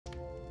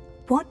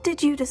What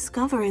did you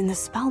discover in the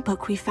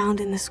spellbook we found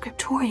in the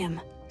scriptorium?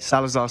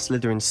 Salazar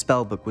Slytherin's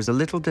spellbook was a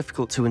little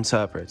difficult to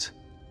interpret,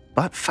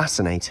 but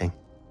fascinating.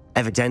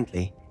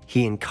 Evidently,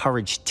 he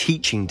encouraged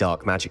teaching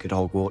dark magic at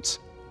Hogwarts.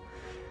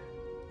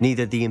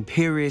 Neither the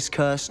Imperious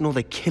Curse nor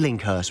the Killing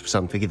Curse was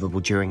unforgivable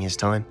during his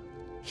time.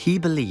 He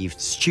believed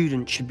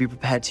students should be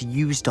prepared to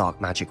use dark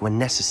magic when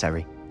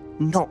necessary,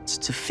 not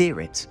to fear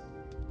it.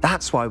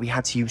 That's why we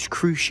had to use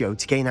Crucio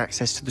to gain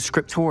access to the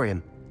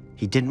scriptorium.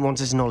 He didn't want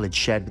his knowledge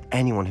shared with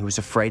anyone who was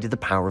afraid of the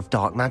power of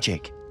dark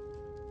magic.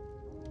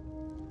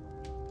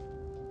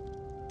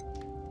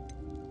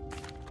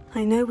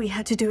 I know we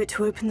had to do it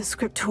to open the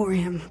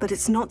scriptorium, but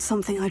it's not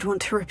something I'd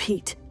want to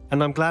repeat.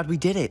 And I'm glad we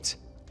did it,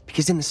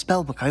 because in the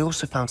spellbook I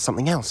also found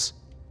something else.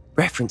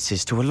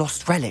 References to a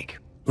lost relic,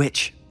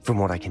 which, from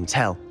what I can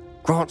tell,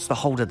 grants the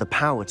holder the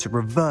power to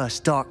reverse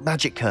dark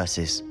magic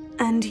curses.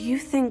 And you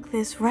think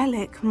this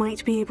relic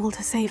might be able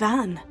to save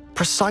Anne?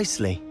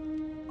 Precisely.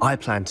 I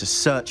plan to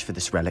search for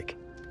this relic,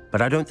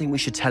 but I don't think we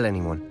should tell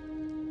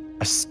anyone.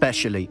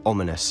 Especially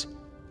Ominous.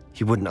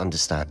 He wouldn't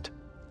understand.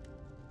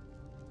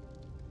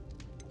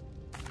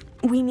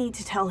 We need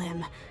to tell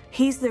him.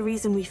 He's the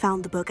reason we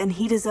found the book, and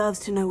he deserves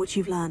to know what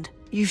you've learned.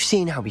 You've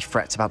seen how he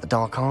frets about the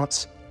dark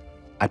arts.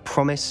 I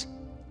promise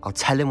I'll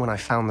tell him when I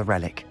found the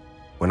relic.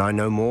 When I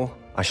know more,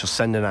 I shall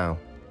send an owl.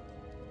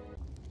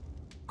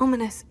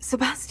 Ominous,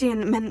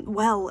 Sebastian meant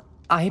well.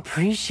 I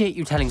appreciate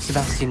you telling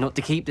Sebastian not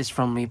to keep this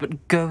from me,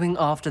 but going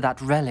after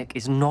that relic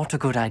is not a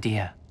good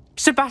idea.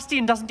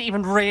 Sebastian doesn't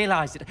even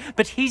realize it,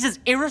 but he's as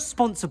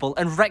irresponsible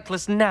and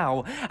reckless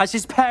now as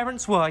his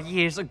parents were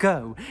years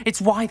ago. It's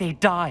why they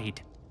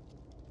died.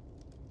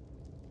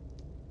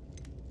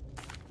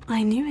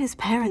 I knew his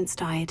parents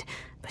died,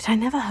 but I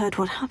never heard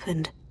what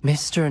happened.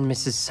 Mr. and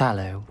Mrs.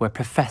 Sallow were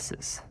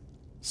professors.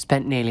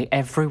 Spent nearly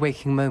every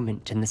waking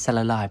moment in the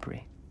cellar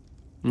library.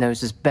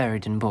 Noses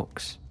buried in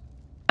books.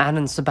 Anne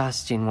and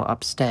Sebastian were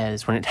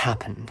upstairs when it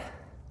happened.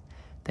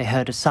 They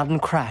heard a sudden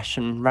crash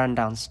and ran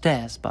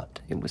downstairs, but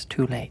it was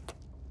too late.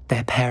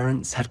 Their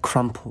parents had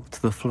crumpled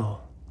to the floor.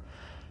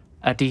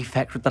 A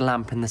defect with the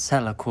lamp in the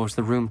cellar caused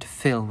the room to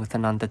fill with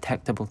an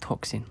undetectable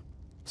toxin.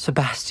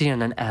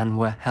 Sebastian and Anne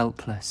were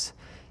helpless.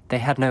 They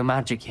had no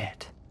magic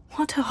yet.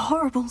 What a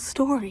horrible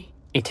story.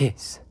 It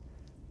is.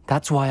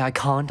 That's why I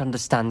can't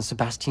understand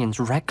Sebastian's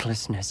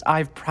recklessness.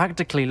 I've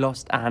practically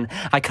lost Anne.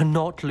 I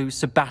cannot lose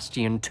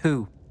Sebastian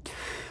too.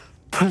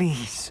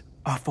 Please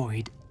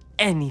avoid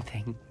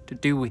anything to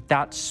do with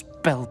that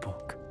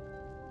spellbook.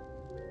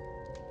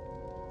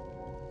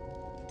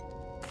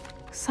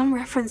 Some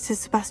references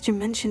Sebastian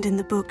mentioned in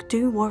the book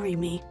do worry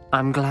me.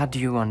 I'm glad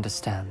you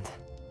understand.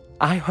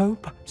 I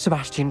hope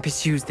Sebastian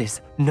pursues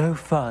this no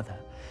further.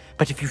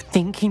 But if you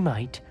think he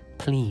might,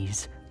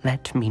 please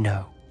let me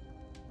know.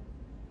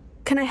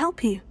 Can I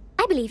help you?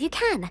 I believe you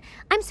can.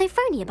 I'm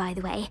Sophronia, by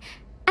the way,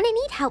 and I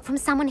need help from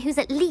someone who's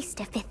at least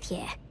a 5th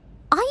year.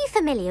 Are you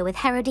familiar with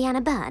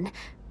Herodiana Byrne?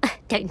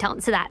 Don't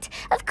answer that.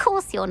 Of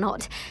course you're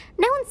not.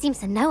 No one seems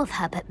to know of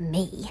her but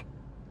me.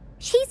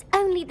 She's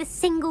only the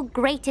single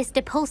greatest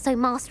Depulso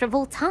master of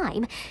all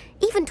time,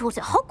 even taught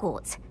at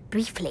Hogwarts,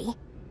 briefly.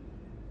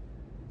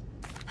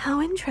 How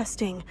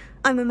interesting.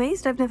 I'm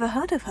amazed I've never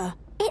heard of her.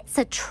 It's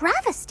a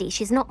travesty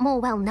she's not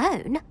more well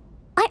known.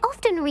 I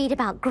often read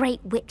about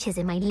great witches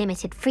in my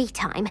limited free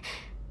time.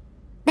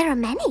 There are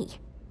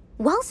many.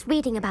 Whilst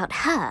reading about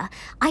her,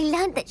 I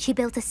learned that she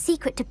built a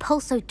secret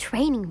Depulso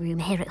training room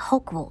here at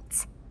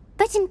Hogwarts.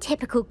 But in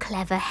typical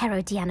clever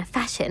Herodiana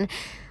fashion,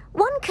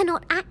 one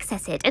cannot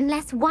access it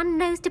unless one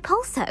knows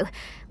Depulso,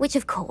 which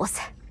of course,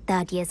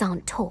 3rd years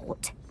aren't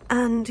taught.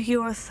 And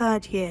you're a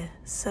 3rd year,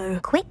 so...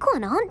 Quick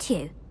one, aren't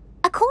you?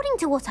 According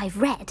to what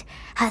I've read,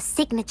 her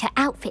signature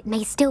outfit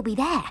may still be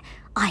there.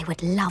 I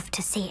would love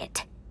to see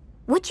it.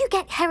 Would you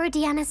get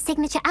Herodiana's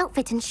signature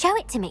outfit and show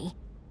it to me?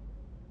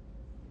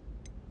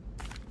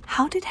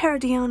 How did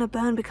Herodiana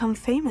Byrne become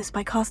famous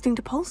by casting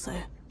Depulso?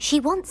 She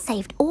once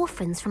saved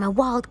orphans from a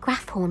wild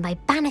Graphorn by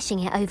banishing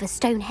it over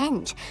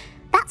Stonehenge.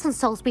 That's on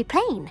Salisbury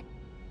Plain.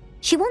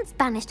 She once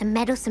banished a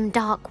meddlesome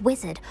dark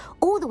wizard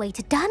all the way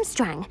to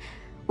Durmstrang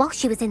while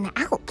she was in the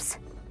Alps.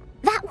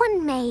 That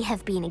one may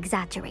have been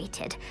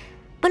exaggerated,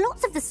 but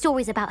lots of the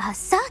stories about her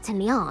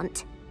certainly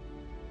aren't.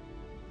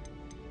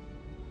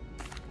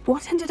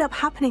 What ended up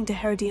happening to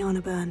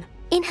Herodiana Byrne?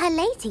 In her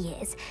later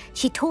years,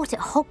 she taught at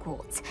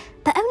Hogwarts,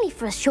 but only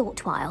for a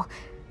short while.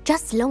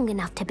 Just long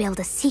enough to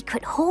build a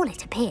secret hall,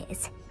 it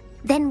appears.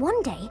 Then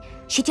one day,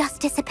 she just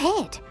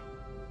disappeared.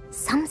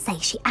 Some say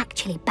she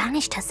actually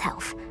banished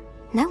herself.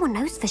 No one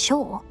knows for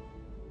sure.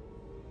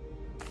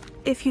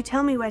 If you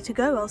tell me where to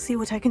go, I'll see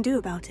what I can do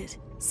about it.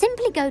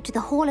 Simply go to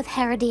the Hall of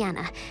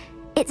Herodiana.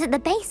 It's at the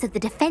base of the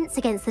Defense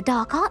Against the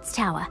Dark Arts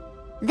Tower.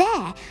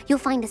 There, you'll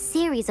find a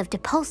series of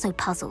Depulso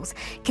puzzles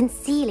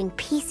concealing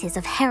pieces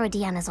of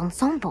Herodiana's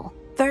ensemble.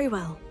 Very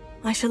well.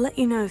 I shall let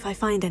you know if I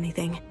find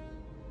anything.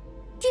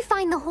 Did you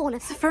find the Hall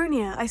of...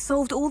 Sophronia, I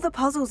solved all the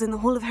puzzles in the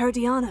Hall of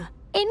Herodiana.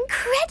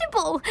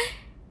 Incredible!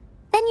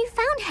 Then you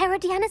found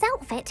Herodiana's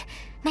outfit.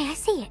 May I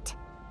see it?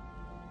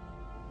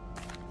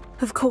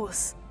 Of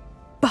course.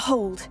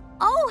 Behold.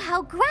 Oh,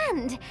 how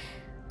grand!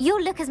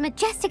 You'll look as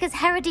majestic as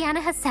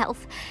Herodiana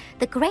herself,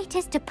 the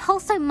greatest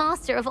Depulso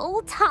master of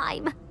all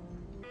time.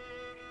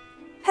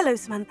 Hello,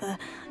 Samantha.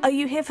 Are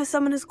you here for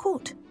Summoner's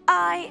Court?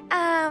 I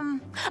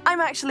am. I'm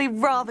actually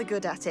rather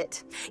good at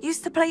it.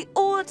 Used to play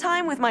all the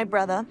time with my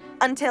brother,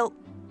 until...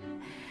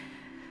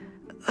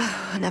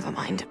 Never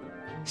mind.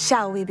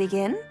 Shall we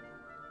begin?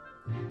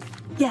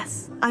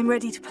 Yes, I'm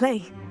ready to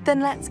play. Then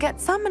let's get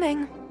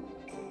summoning.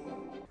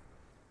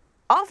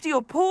 After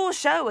your poor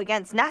show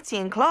against Natty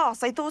in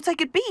class, I thought I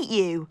could beat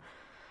you.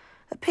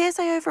 Appears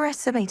I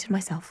overestimated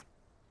myself.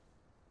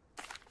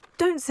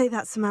 Don't say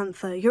that,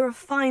 Samantha. You're a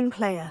fine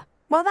player.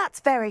 Well, that's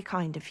very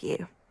kind of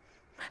you.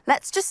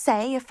 Let's just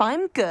say if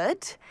I'm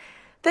good,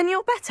 then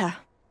you're better.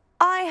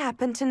 I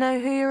happen to know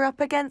who you're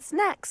up against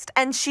next,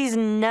 and she's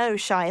no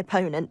shy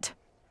opponent.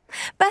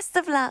 Best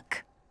of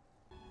luck.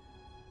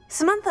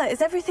 Samantha,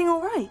 is everything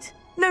all right?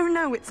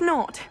 No, it's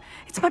not.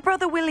 It's my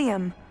brother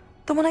William,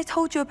 the one I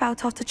told you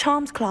about after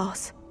Charms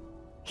class.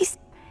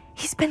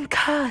 He's been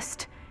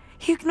cursed.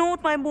 He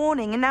ignored my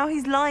warning, and now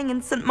he's lying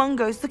in St.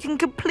 Mungo's looking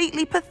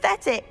completely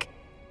pathetic.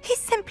 He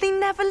simply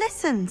never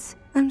listens.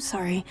 I'm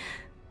sorry.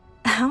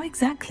 How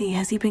exactly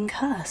has he been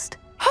cursed?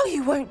 Oh,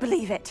 you won't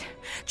believe it.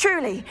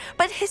 Truly,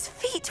 but his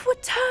feet were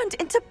turned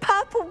into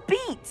purple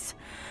beets.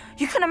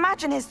 You can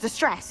imagine his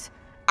distress.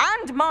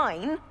 And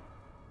mine.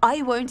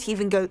 I won't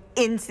even go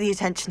into the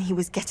attention he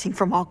was getting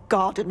from our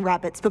garden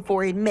rabbits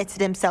before he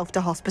admitted himself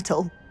to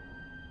hospital.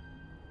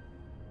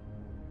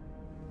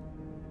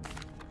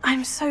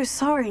 I'm so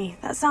sorry.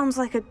 That sounds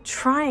like a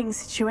trying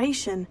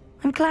situation.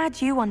 I'm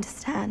glad you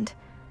understand.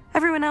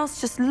 Everyone else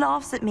just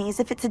laughs at me as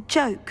if it's a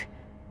joke.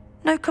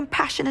 No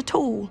compassion at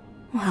all.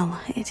 Well,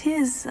 it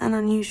is an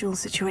unusual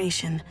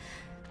situation.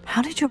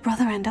 How did your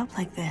brother end up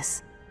like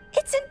this?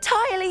 It's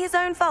entirely his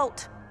own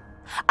fault.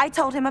 I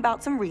told him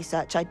about some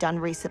research I'd done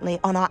recently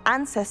on our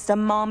ancestor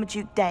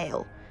Marmaduke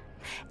Dale.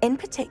 In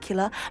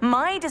particular,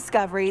 my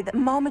discovery that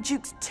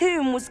Marmaduke's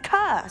tomb was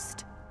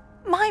cursed.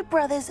 My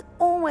brother's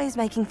always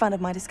making fun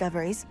of my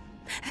discoveries.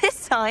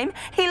 This time,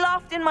 he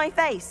laughed in my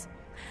face.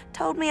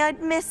 Told me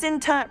I'd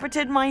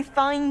misinterpreted my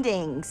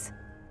findings.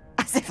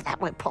 As if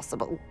that were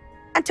possible.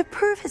 And to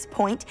prove his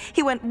point,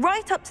 he went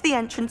right up to the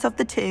entrance of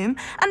the tomb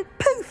and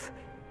poof!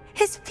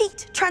 His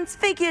feet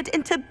transfigured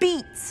into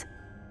beets.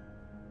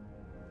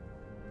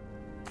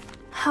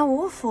 How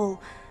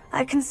awful.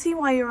 I can see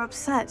why you're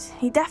upset.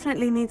 He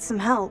definitely needs some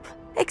help.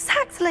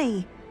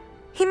 Exactly.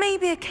 He may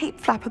be a cape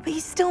flapper, but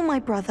he's still my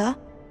brother.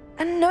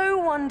 And no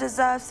one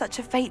deserves such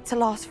a fate to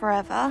last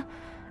forever,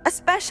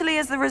 especially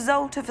as the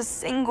result of a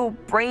single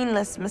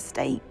brainless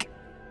mistake.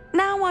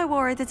 Now I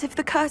worry that if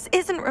the curse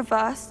isn't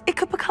reversed, it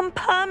could become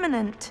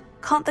permanent.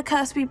 Can't the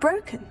curse be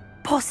broken?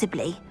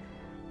 Possibly.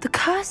 The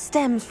curse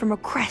stems from a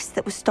crest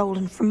that was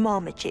stolen from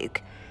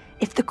Marmaduke.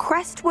 If the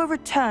crest were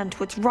returned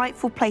to its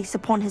rightful place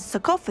upon his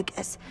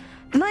sarcophagus,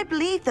 then I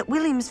believe that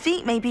William's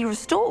feet may be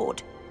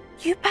restored.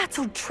 You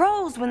battled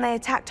trolls when they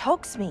attacked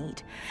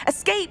Hogsmeade,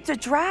 escaped a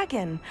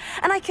dragon,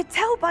 and I could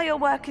tell by your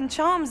work in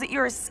charms that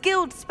you're a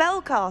skilled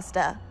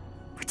spellcaster.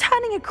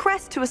 Returning a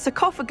crest to a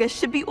sarcophagus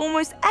should be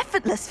almost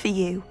effortless for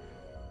you.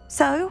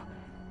 So,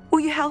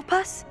 will you help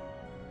us?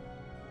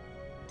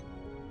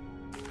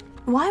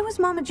 Why was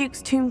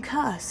Marmaduke's tomb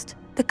cursed?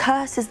 The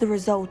curse is the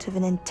result of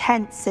an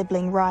intense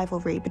sibling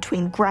rivalry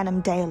between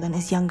Granham Dale and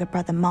his younger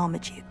brother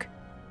Marmaduke.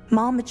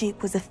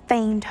 Marmaduke was a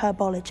famed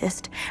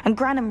herbologist, and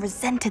Granham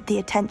resented the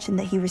attention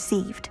that he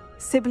received.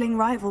 Sibling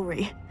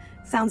rivalry.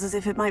 Sounds as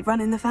if it might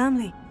run in the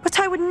family. But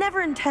I would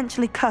never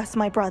intentionally curse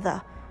my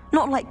brother,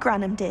 not like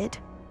Granham did.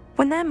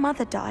 When their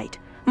mother died,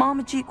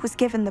 Marmaduke was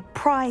given the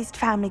prized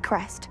family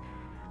crest.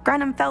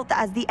 Granham felt that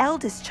as the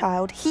eldest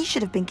child, he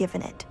should have been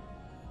given it.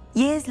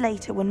 Years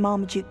later, when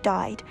Marmaduke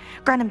died,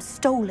 Granham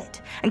stole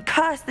it and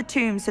cursed the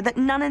tomb so that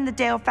none in the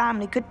Dale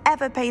family could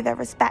ever pay their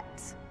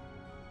respects.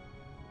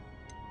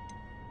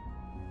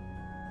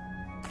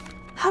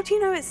 How do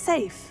you know it's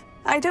safe?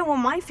 I don't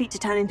want my feet to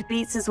turn into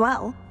beets as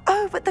well.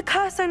 Oh, but the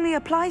curse only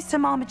applies to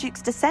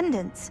Marmaduke's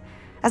descendants,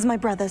 as my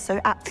brother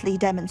so aptly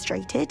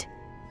demonstrated.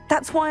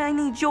 That's why I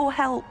need your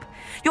help.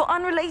 You're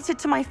unrelated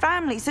to my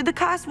family, so the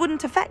curse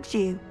wouldn't affect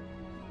you.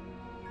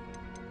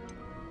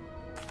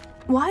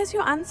 Why is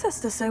your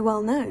ancestor so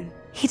well known?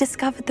 He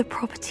discovered the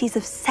properties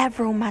of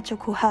several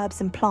magical herbs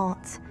and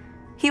plants.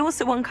 He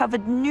also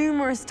uncovered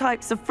numerous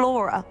types of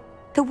flora.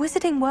 The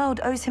wizarding world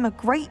owes him a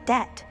great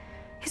debt.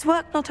 His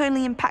work not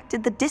only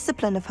impacted the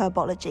discipline of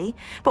herbology,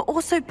 but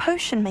also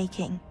potion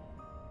making.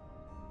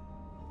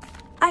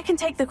 I can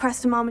take the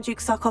crest to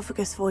Marmaduke's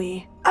sarcophagus for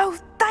you. Oh,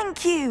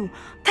 thank you!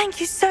 Thank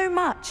you so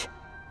much!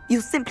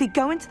 You'll simply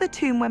go into the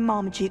tomb where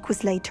Marmaduke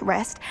was laid to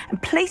rest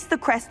and place the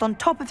crest on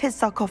top of his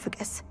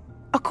sarcophagus.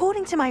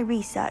 According to my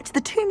research,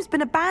 the tomb's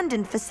been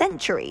abandoned for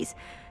centuries,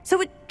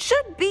 so it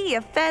should be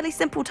a fairly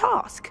simple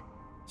task.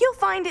 You'll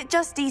find it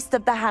just east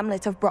of the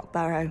hamlet of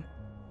Brockborough.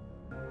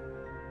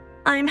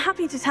 I'm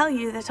happy to tell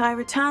you that I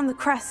returned the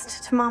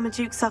crest to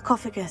Marmaduke's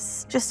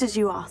sarcophagus, just as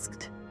you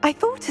asked. I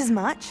thought as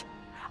much.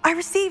 I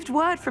received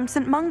word from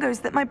St. Mungo's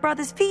that my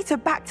brother's feet are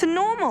back to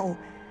normal.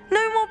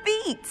 No more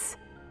beats!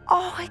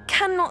 Oh, I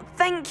cannot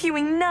thank you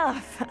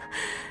enough.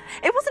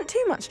 It wasn't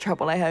too much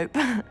trouble, I hope.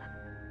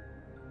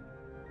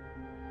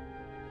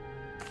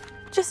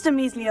 Just a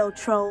measly old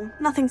troll,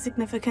 nothing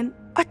significant.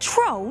 A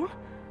troll?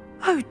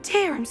 Oh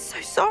dear, I'm so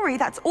sorry,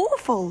 that's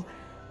awful.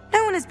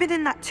 No one has been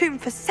in that tomb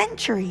for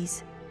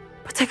centuries.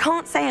 But I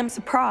can't say I'm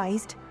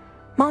surprised.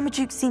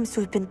 Marmaduke seems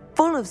to have been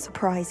full of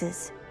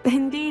surprises.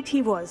 Indeed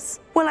he was.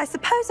 Well, I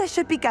suppose I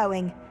should be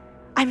going.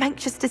 I'm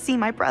anxious to see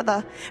my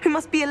brother, who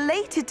must be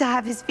elated to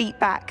have his feet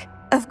back.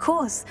 Of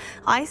course,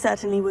 I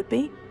certainly would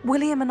be.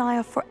 William and I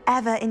are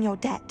forever in your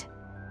debt.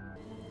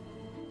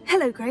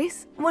 Hello,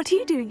 Grace. What are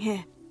you doing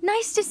here?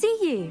 Nice to see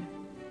you.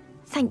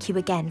 Thank you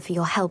again for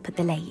your help at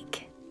the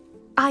lake.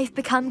 I've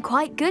become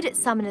quite good at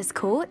Summoner's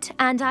Court,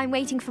 and I'm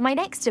waiting for my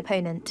next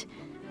opponent.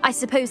 I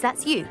suppose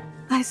that's you.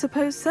 I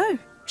suppose so.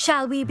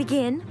 Shall we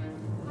begin?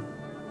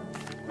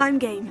 I'm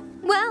game.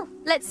 Well,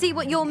 let's see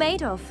what you're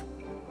made of.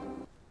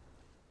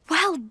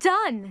 Well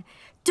done!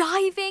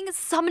 Diving,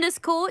 Summoner's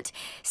Court.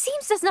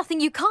 Seems there's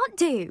nothing you can't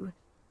do.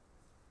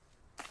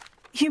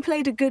 You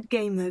played a good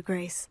game though,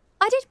 Grace.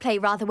 I did play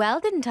rather well,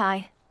 didn't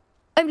I?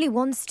 Only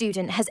one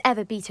student has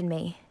ever beaten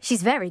me.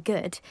 She's very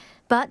good.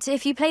 But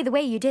if you play the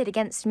way you did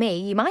against me,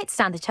 you might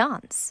stand a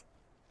chance.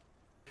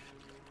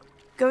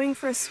 Going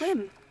for a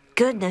swim?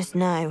 Goodness,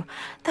 no.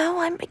 Though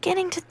I'm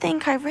beginning to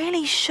think I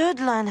really should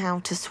learn how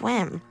to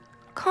swim.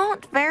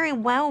 Can't very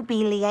well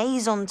be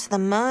liaison to the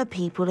mer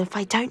people if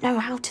I don't know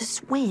how to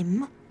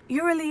swim.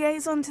 You're a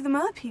liaison to the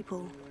mer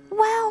people?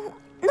 Well,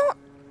 not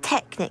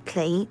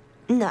technically,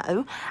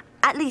 no.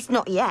 At least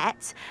not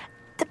yet.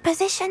 The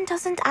position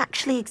doesn't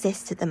actually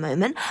exist at the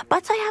moment,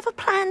 but I have a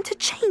plan to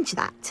change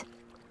that.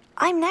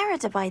 I'm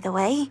Nerida, by the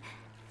way.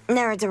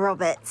 Nerida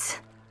Roberts.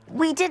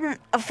 We didn't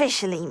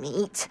officially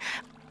meet,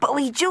 but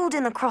we duelled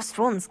in the Crossed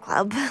Wands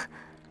Club.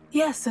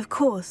 Yes, of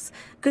course.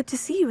 Good to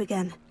see you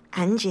again.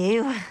 And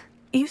you.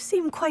 You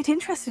seem quite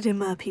interested in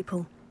mer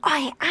people.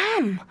 I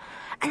am.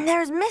 And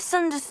they're as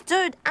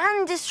misunderstood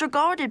and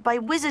disregarded by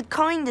wizard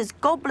kind as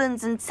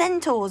goblins and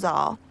centaurs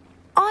are.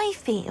 I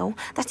feel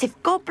that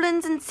if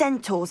goblins and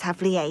centaurs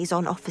have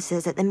liaison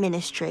officers at the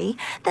Ministry,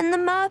 then the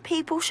mer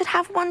people should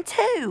have one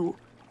too.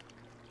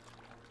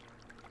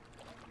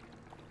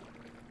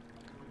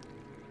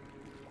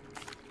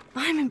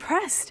 I'm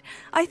impressed.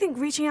 I think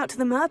reaching out to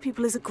the mer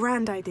people is a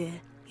grand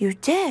idea. You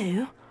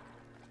do?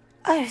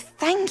 Oh,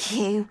 thank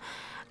you.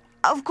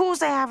 Of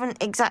course I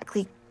haven't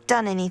exactly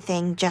done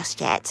anything just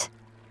yet.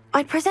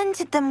 I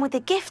presented them with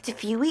a gift a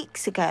few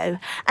weeks ago,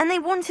 and they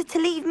wanted to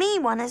leave me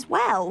one as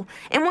well,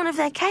 in one of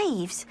their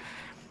caves.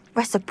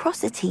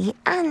 Reciprocity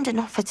and an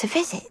offer to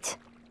visit.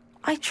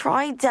 I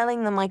tried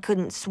telling them I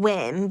couldn't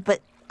swim,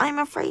 but I'm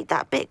afraid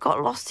that bit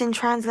got lost in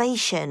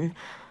translation.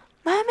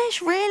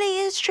 Mermish really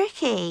is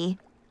tricky.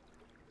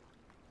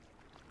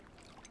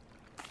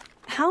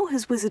 How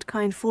has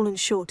wizardkind fallen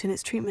short in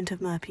its treatment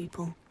of mer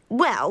people?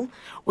 Well,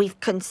 we've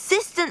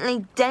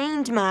consistently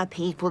deigned mer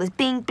people as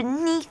being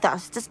beneath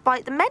us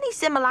despite the many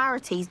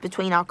similarities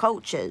between our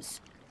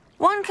cultures.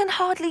 One can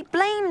hardly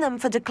blame them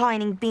for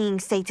declining being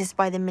status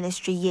by the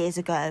Ministry years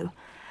ago.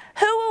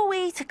 Who are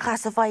we to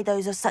classify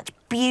those of such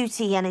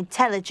beauty and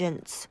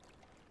intelligence?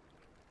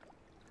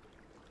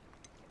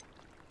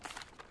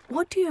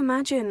 What do you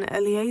imagine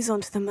a liaison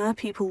to the mer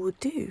people would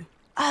do?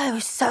 Oh,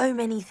 so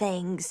many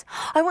things.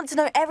 I want to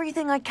know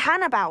everything I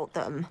can about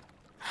them.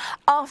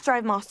 After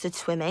I've mastered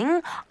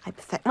swimming, I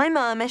perfect my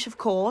mermish, of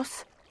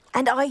course,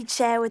 and I'd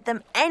share with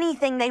them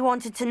anything they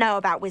wanted to know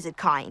about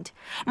wizardkind.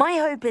 My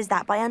hope is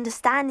that by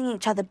understanding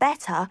each other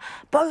better,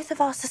 both of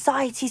our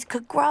societies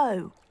could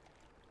grow.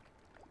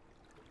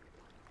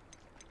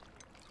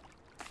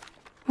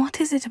 What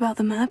is it about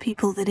the mer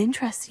people that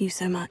interests you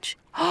so much?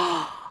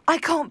 I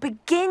can't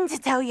begin to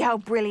tell you how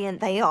brilliant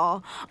they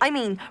are. I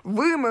mean,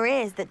 rumour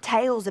is that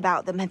tales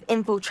about them have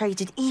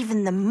infiltrated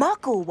even the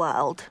Muggle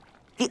world.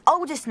 The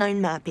oldest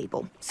known mer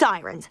people,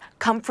 sirens,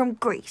 come from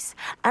Greece.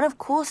 And of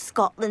course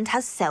Scotland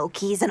has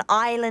Selkies and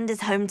Ireland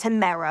is home to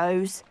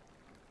Merrows.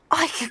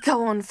 I could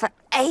go on for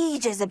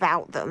ages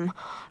about them.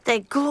 Their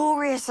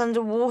glorious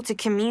underwater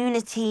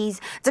communities,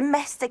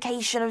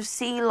 domestication of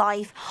sea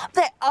life,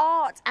 their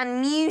art and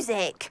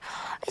music.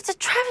 It's a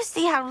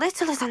travesty how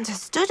little is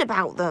understood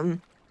about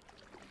them.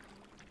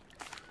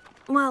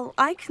 Well,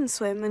 I can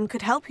swim and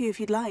could help you if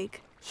you'd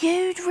like.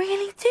 You'd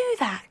really do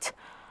that?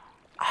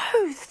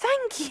 Oh,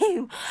 thank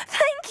you!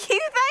 Thank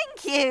you,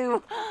 thank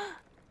you!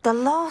 The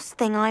last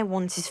thing I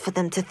want is for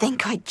them to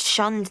think I'd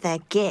shunned their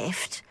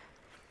gift.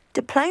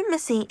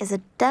 Diplomacy is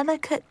a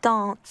delicate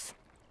dance.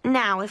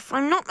 Now, if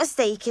I'm not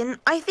mistaken,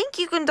 I think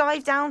you can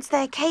dive down to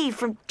their cave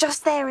from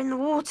just there in the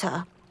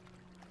water.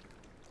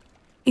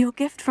 Your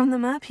gift from the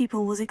mer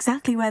people was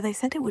exactly where they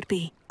said it would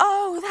be.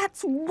 Oh,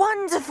 that's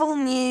wonderful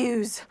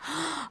news!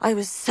 I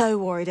was so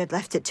worried I'd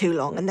left it too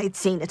long and they'd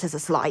seen it as a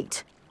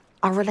slight.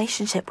 Our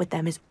relationship with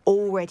them is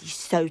already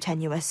so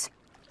tenuous.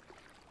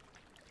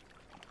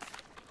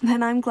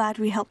 Then I'm glad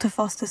we helped to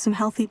foster some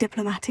healthy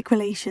diplomatic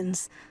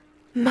relations.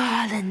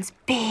 Merlin's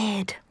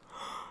beard.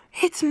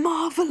 It's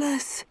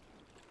marvellous.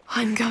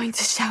 I'm going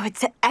to show it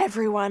to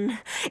everyone,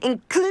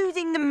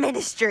 including the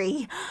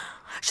Ministry.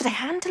 Should I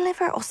hand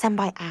deliver it or send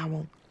by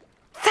owl?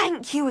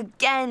 Thank you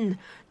again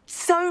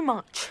so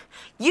much.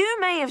 You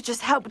may have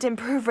just helped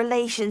improve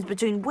relations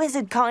between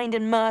wizard kind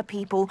and mer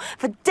people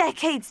for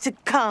decades to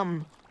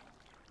come.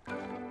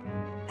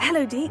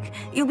 Hello, Deke.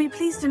 You'll be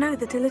pleased to know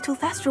that a little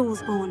Thestral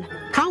was born.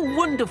 How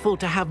wonderful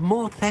to have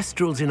more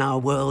Thestrals in our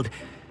world.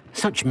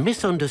 Such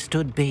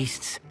misunderstood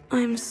beasts.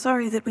 I'm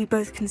sorry that we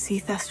both can see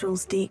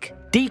Thestrals, Deke.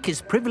 Deke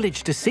is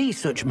privileged to see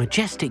such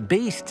majestic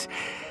beasts,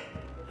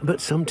 but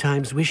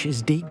sometimes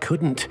wishes Deke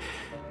couldn't.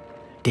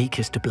 Deke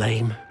is to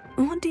blame.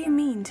 What do you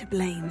mean, to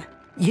blame?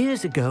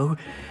 Years ago,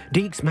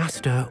 Deke's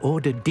master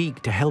ordered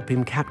Deke to help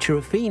him capture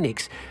a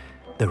phoenix,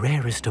 the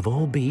rarest of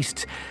all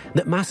beasts,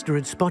 that master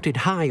had spotted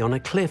high on a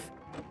cliff.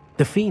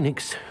 The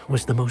phoenix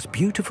was the most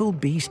beautiful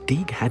beast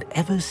Deke had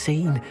ever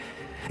seen.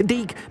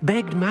 Deke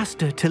begged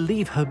master to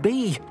leave her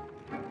be.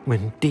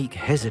 When Deke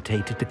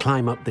hesitated to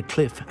climb up the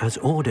cliff as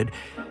ordered,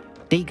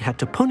 Deke had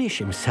to punish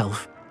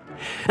himself.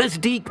 As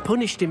Deke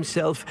punished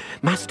himself,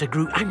 master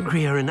grew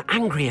angrier and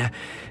angrier,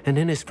 and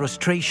in his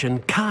frustration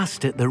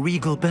cast at the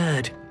regal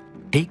bird.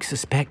 Deke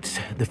suspects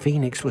the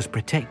phoenix was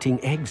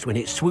protecting eggs when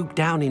it swooped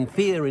down in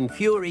fear and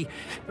fury.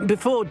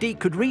 Before Deke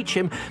could reach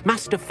him,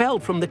 master fell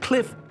from the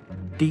cliff.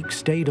 Deke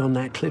stayed on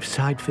that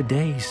cliffside for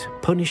days,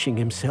 punishing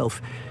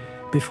himself,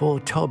 before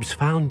Tobbs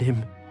found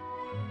him.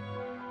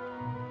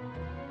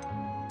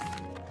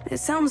 It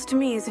sounds to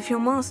me as if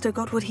your master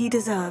got what he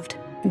deserved.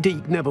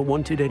 Deke never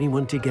wanted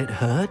anyone to get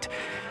hurt.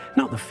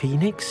 Not the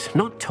phoenix,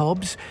 not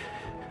Tobbs,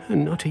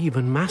 and not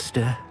even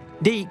master.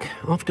 Deke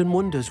often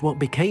wonders what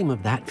became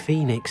of that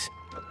phoenix.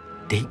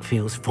 Deke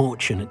feels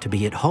fortunate to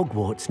be at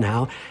Hogwarts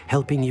now,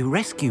 helping you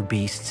rescue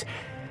beasts.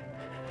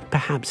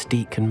 Perhaps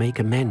Deke can make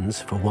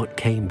amends for what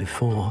came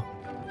before.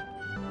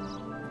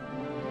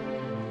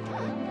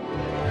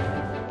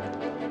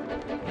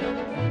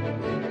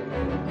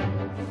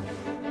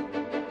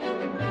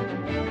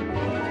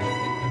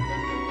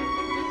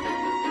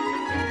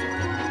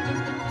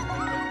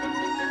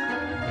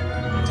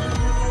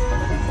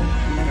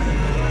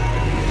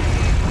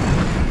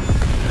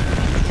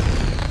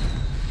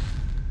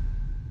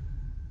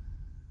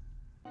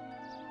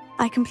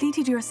 I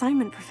completed your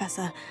assignment,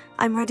 Professor.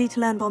 I'm ready to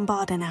learn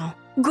Bombarda now.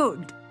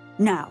 Good.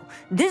 Now,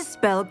 this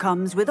spell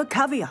comes with a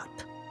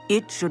caveat.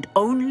 It should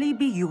only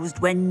be used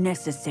when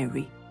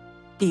necessary.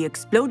 The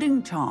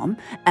exploding charm,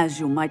 as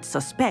you might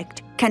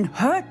suspect, can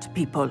hurt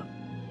people.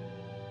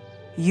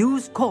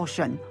 Use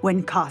caution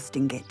when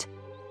casting it.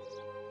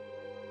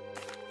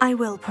 I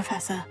will,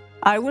 Professor.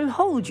 I will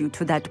hold you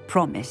to that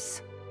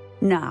promise.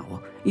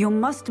 Now, you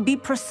must be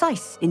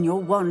precise in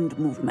your wand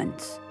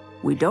movements.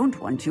 We don't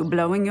want you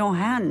blowing your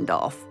hand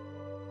off.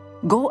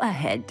 Go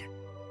ahead.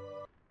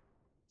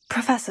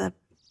 Professor,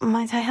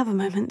 might I have a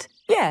moment?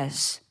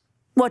 Yes.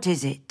 What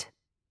is it?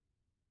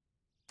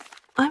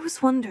 I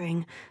was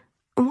wondering,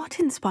 what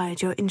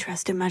inspired your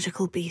interest in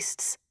magical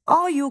beasts?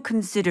 Are you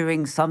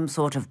considering some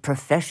sort of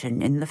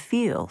profession in the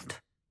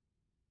field?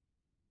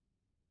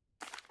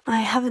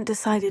 I haven't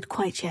decided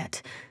quite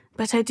yet,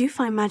 but I do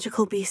find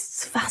magical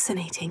beasts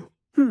fascinating.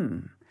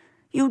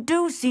 You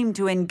do seem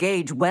to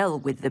engage well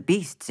with the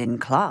beasts in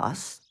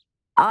class.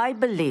 I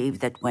believe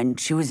that when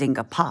choosing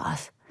a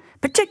path,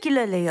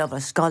 particularly of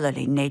a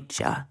scholarly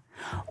nature,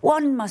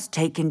 one must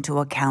take into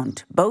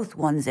account both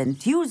one's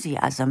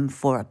enthusiasm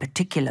for a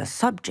particular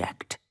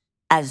subject,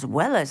 as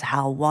well as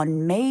how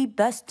one may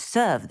best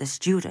serve the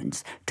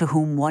students to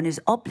whom one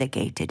is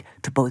obligated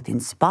to both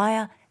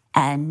inspire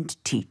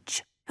and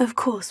teach. Of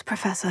course,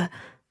 Professor.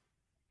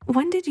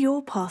 When did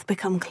your path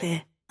become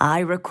clear? I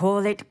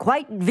recall it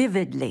quite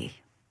vividly.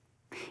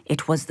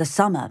 It was the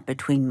summer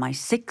between my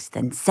 6th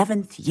and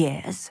 7th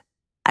years.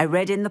 I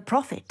read in the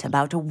Prophet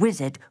about a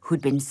wizard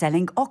who'd been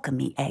selling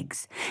alchemy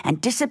eggs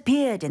and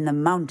disappeared in the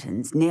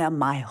mountains near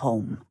my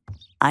home.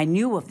 I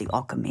knew of the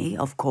alchemy,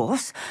 of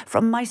course,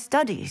 from my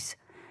studies,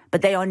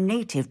 but they are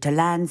native to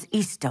lands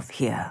east of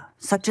here,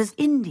 such as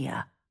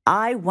India.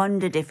 I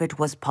wondered if it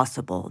was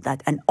possible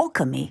that an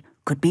alchemy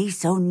could be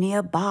so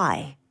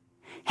nearby.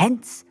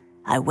 Hence,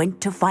 I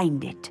went to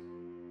find it.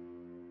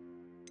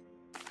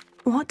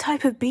 What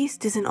type of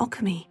beast is an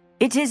alchemy?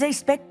 It is a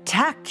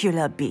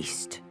spectacular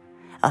beast.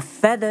 A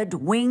feathered,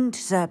 winged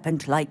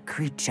serpent-like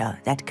creature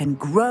that can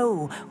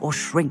grow or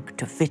shrink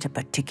to fit a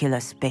particular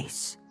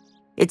space.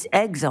 Its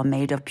eggs are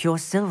made of pure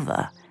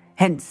silver,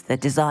 hence the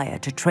desire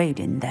to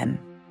trade in them.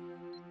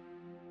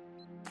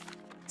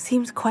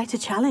 Seems quite a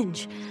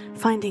challenge,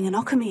 finding an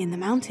alchemy in the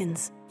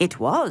mountains. It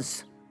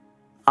was.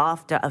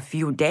 After a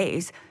few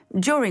days,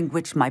 during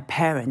which my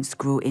parents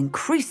grew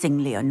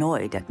increasingly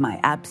annoyed at my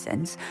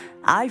absence,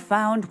 I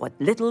found what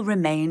little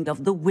remained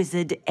of the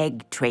wizard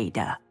egg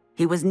trader.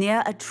 He was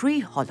near a tree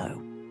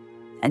hollow,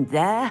 and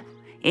there,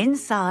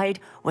 inside,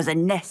 was a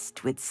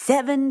nest with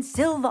 7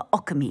 silver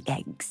alchemy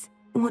eggs.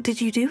 What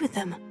did you do with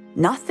them?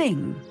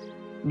 Nothing.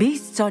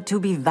 Beasts are to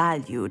be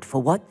valued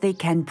for what they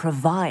can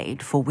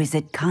provide for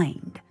wizard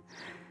kind.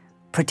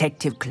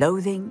 Protective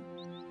clothing,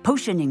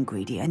 potion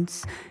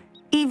ingredients,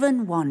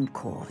 even wand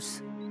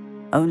cores.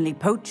 Only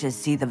poachers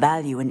see the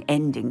value in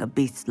ending a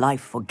beast's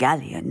life for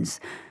galleons.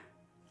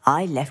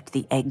 I left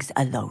the eggs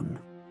alone.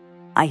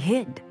 I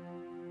hid,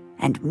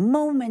 and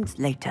moments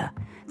later,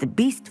 the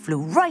beast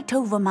flew right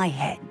over my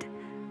head.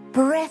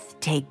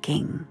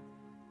 Breathtaking.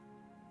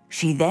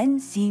 She then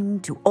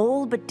seemed to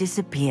all but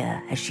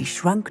disappear as she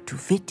shrunk to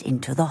fit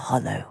into the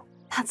hollow.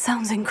 That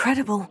sounds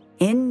incredible.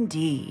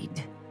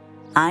 Indeed.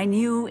 I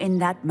knew in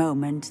that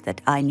moment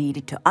that I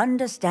needed to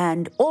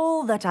understand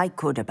all that I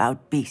could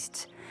about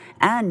beasts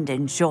and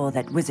ensure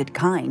that wizard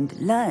kind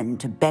learned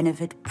to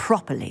benefit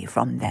properly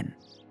from them.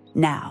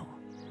 Now,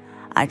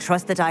 I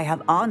trust that I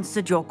have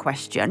answered your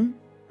question.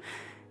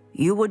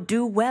 You would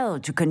do well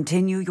to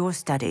continue your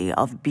study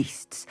of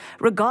beasts,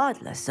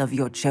 regardless of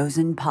your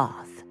chosen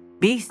path.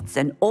 Beasts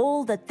and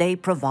all that they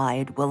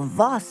provide will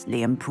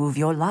vastly improve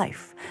your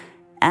life,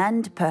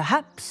 and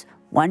perhaps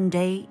one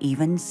day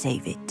even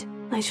save it.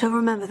 I shall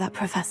remember that,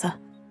 Professor.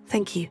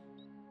 Thank you.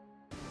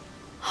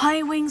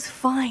 Highwing's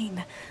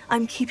fine.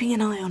 I'm keeping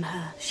an eye on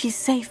her. She's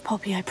safe,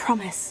 Poppy, I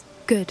promise.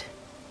 Good.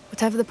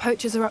 Whatever the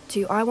poachers are up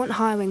to, I want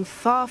Highwing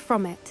far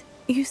from it.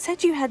 You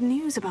said you had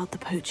news about the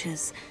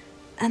poachers,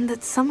 and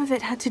that some of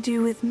it had to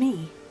do with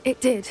me. It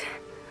did.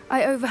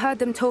 I overheard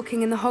them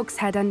talking in the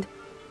Hogshead, and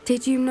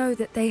did you know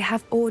that they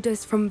have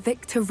orders from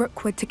Victor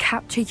Rookwood to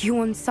capture you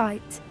on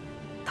sight?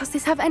 Does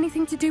this have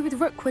anything to do with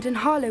Rookwood and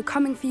Harlow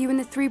coming for you in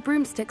the Three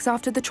Broomsticks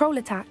after the troll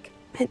attack?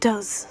 It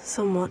does,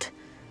 somewhat.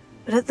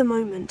 But at the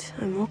moment,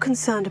 I'm more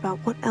concerned about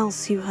what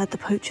else you heard the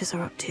poachers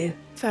are up to.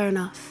 Fair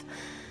enough.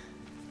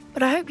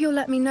 But I hope you'll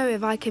let me know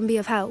if I can be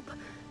of help,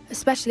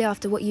 especially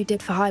after what you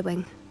did for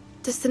Highwing.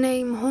 Does the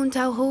name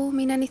Horntail Hall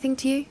mean anything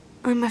to you?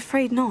 I'm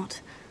afraid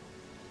not.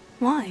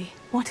 Why?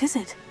 What is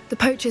it? The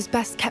poachers'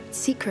 best-kept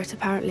secret,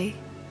 apparently.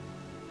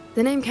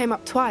 The name came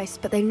up twice,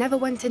 but they never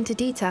went into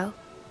detail.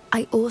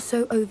 I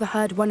also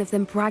overheard one of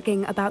them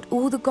bragging about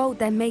all the gold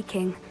they're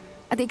making,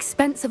 at the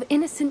expense of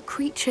innocent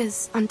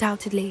creatures,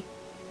 undoubtedly.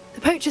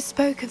 The poachers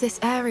spoke of this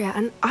area,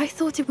 and I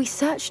thought if we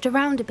searched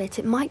around a bit,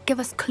 it might give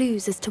us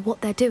clues as to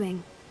what they're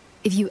doing.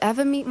 If you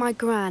ever meet my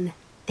gran,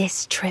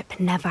 this trip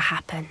never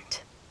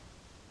happened.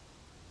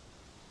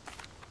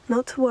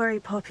 Not to worry,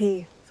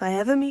 Poppy. If I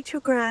ever meet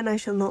your gran, I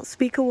shall not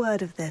speak a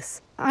word of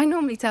this. I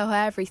normally tell her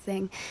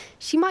everything.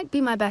 She might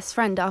be my best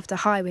friend after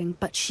Highwing,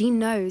 but she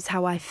knows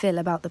how I feel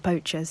about the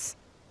poachers.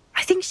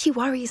 I think she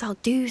worries I'll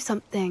do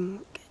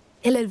something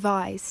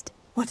ill-advised.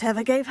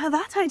 Whatever gave her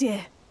that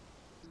idea?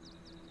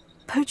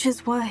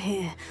 Poachers were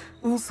here,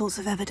 all sorts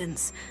of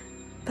evidence.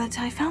 But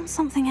I found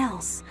something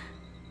else.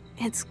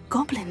 It's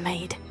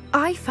goblin-made.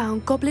 I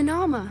found goblin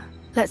armor.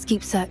 Let's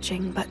keep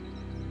searching, but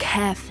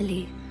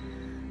carefully.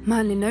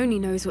 Merlin only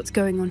knows what's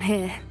going on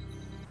here.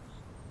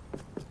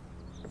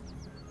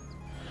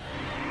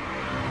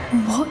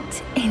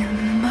 What in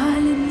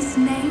Merlin's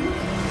name?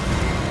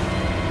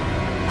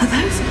 Are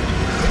those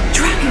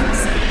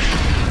dragons?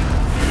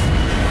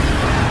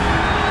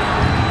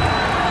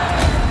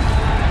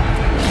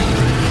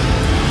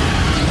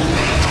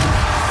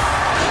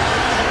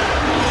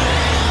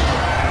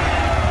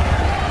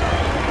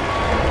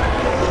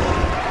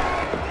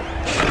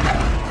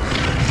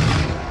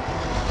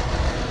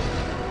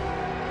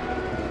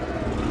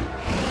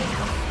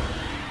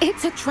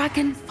 It's a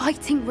dragon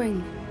fighting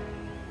ring.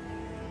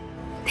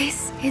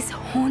 This is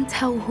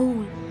Horntail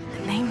Hall.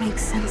 The name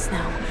makes sense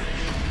now.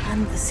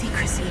 And the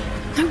secrecy.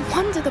 No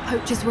wonder the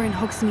poachers were in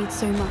Hogsmeade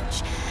so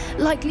much.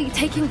 Likely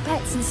taking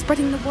bets and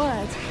spreading the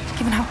word,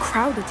 given how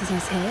crowded it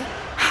is here.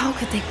 How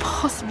could they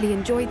possibly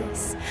enjoy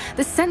this?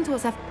 The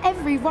centaurs have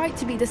every right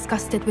to be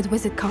disgusted with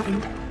wizard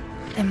kind.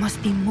 There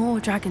must be more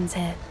dragons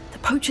here. The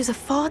poachers are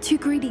far too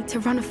greedy to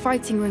run a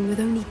fighting ring with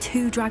only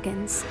 2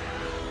 dragons.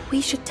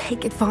 We should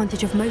take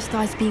advantage of most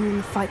eyes being on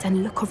the fight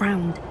and look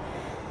around.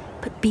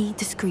 But be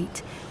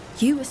discreet.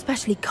 You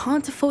especially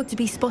can't afford to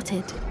be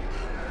spotted.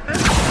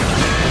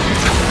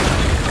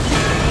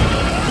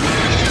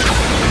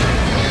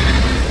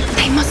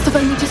 They must have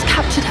only just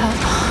captured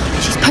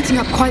her. She's putting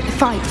up quite the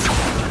fight.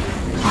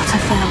 What a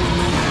fair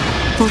woman.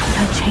 Look at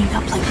her chained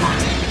up like that.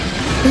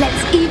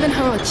 Let's even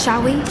her odds,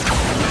 shall we?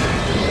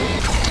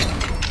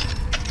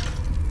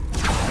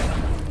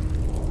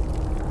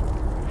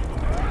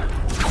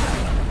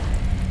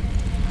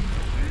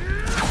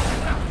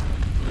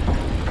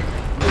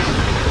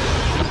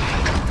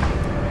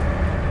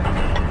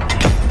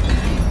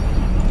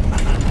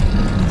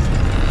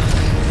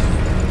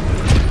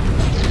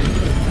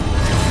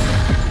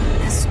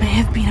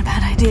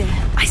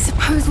 I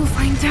suppose we'll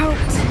find out.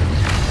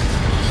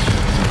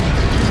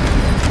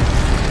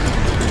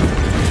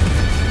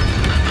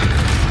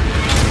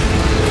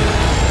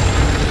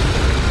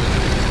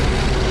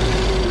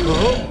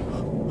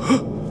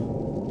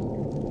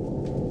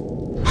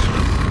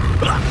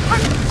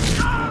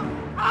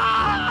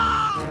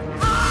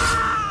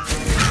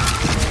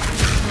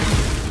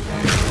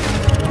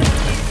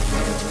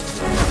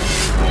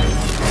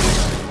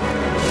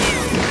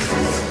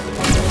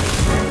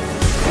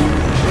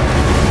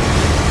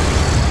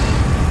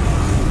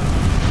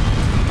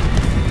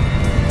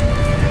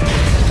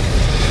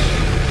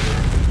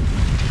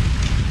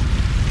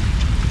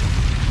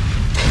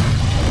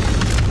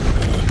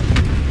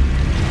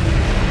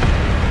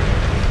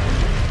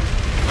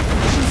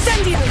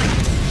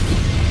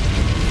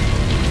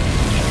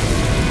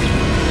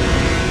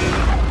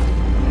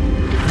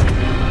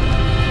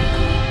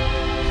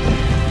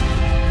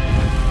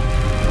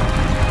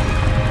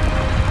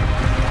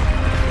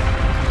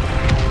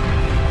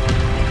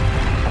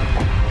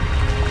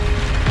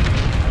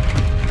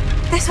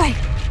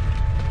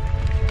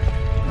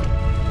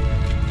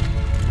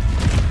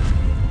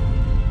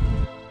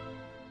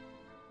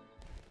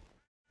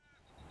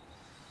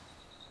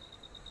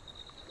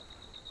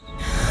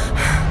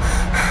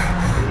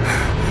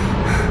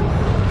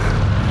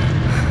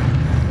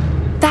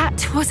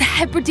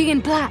 Hebridean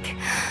black.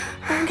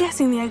 I'm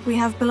guessing the egg we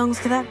have belongs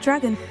to that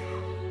dragon.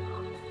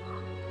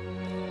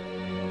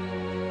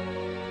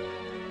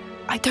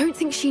 I don't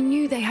think she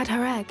knew they had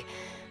her egg.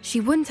 She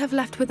wouldn't have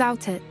left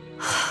without it.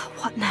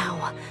 What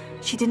now?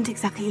 She didn't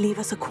exactly leave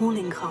us a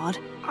calling card.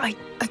 I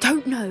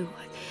don't know.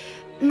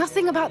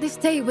 Nothing about this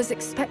day was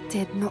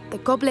expected. Not the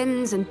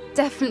goblins, and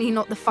definitely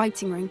not the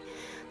fighting ring.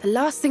 The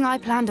last thing I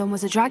planned on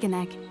was a dragon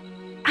egg.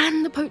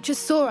 And the poachers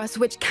saw us,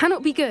 which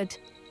cannot be good.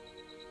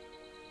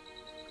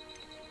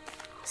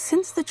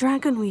 Since the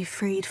dragon we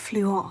freed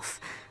flew off,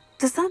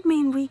 does that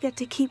mean we get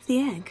to keep the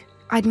egg?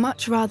 I'd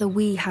much rather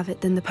we have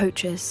it than the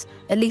poachers,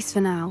 at least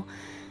for now.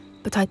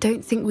 But I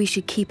don't think we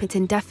should keep it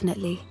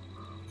indefinitely.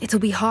 It'll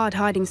be hard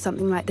hiding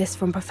something like this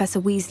from Professor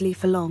Weasley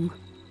for long.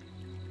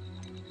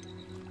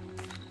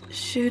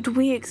 Should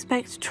we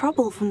expect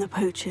trouble from the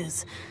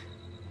poachers,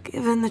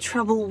 given the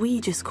trouble we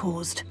just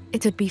caused?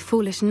 It'd be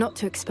foolish not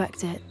to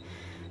expect it.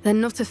 They're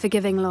not a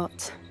forgiving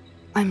lot.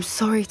 I'm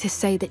sorry to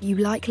say that you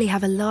likely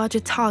have a larger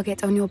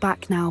target on your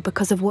back now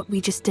because of what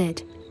we just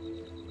did.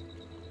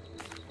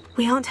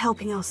 We aren't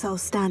helping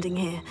ourselves standing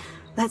here.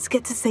 Let's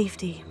get to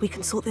safety. We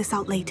can sort this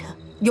out later.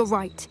 You're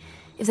right.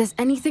 If there's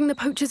anything the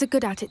poachers are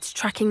good at, it's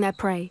tracking their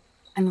prey.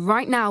 And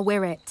right now,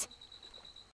 we're it.